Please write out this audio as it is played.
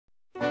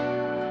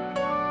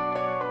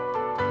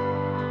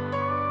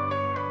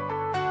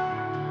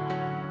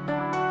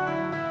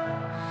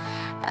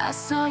I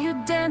saw you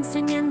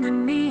dancing in the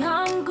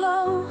neon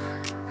glow.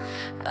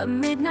 A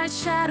midnight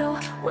shadow,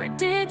 where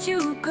did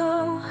you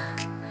go?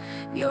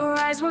 Your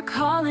eyes were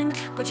calling,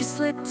 but you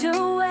slipped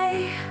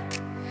away.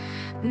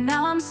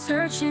 Now I'm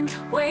searching,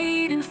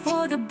 waiting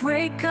for the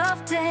break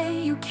of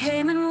day. You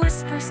came in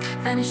whispers,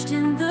 vanished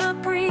in the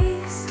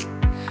breeze,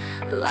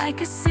 like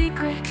a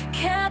secret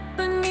kept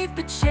beneath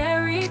the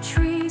cherry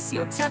trees.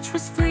 Your touch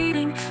was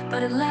fleeting,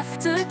 but it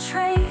left a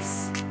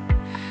trace.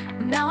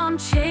 Now I'm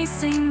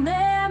chasing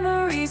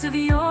memories of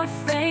your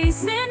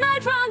face.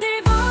 Midnight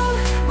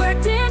rendezvous, where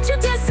did you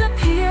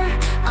disappear?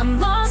 I'm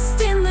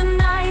lost in the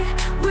night,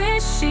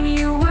 wishing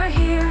you were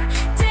here.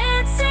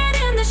 Dancing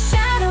in the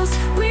shadows,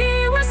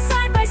 we were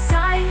side by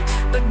side,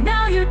 but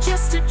now you're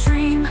just a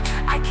dream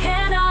I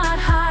cannot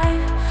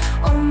hide.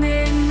 Oh,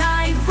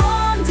 midnight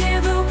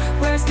rendezvous,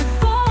 where's the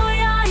boy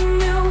I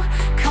knew?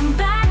 Come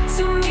back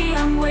to me,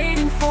 I'm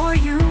waiting for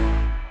you.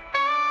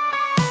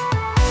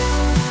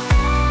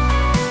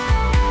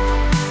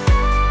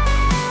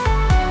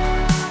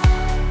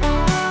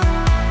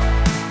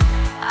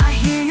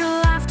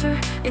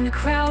 In the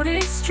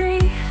crowded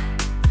street,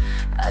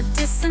 a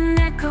distant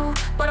echo,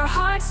 but our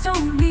hearts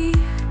don't meet.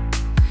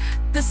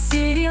 The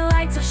city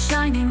lights are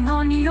shining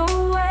on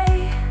your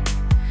way,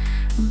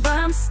 but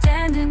I'm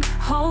standing,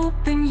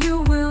 hoping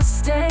you will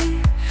stay.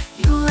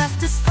 You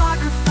left a spark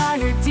of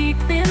fire deep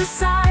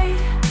inside.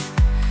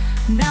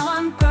 Now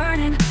I'm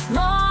burning,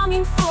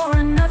 longing for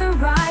another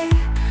ride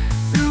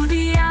through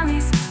the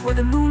alleys where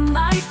the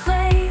moonlight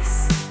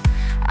plays.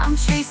 I'm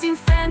chasing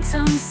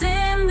phantoms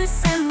in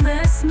this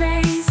endless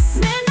maze.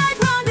 Midnight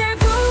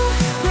rendezvous,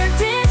 where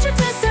did you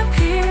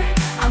disappear?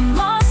 I'm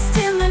lost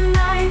in the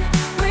night,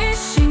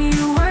 wishing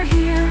you were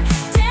here.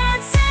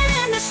 Dancing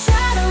in the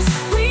shadows,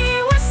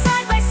 we were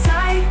side by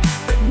side,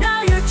 but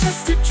now you're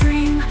just a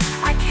dream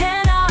I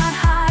cannot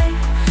hide.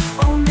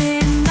 Oh,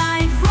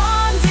 midnight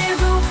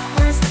rendezvous,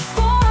 where's the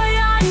boy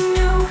I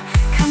knew?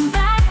 Come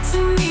back to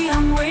me,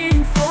 I'm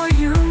waiting for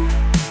you.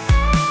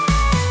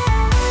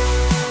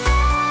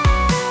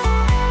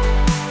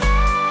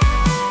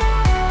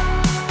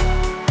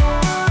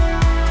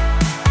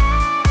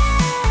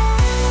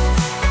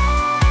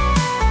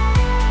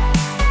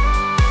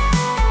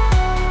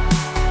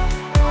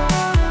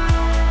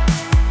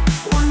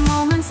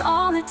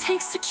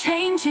 Takes to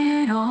change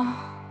it all.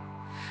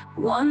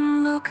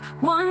 One look,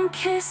 one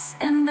kiss,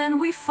 and then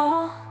we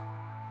fall.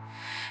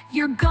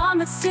 You're gone,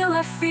 but still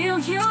I feel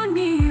you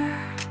near,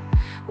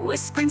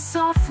 whispering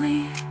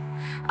softly,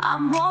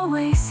 I'm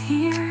always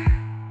here.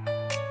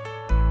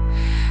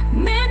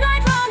 Midnight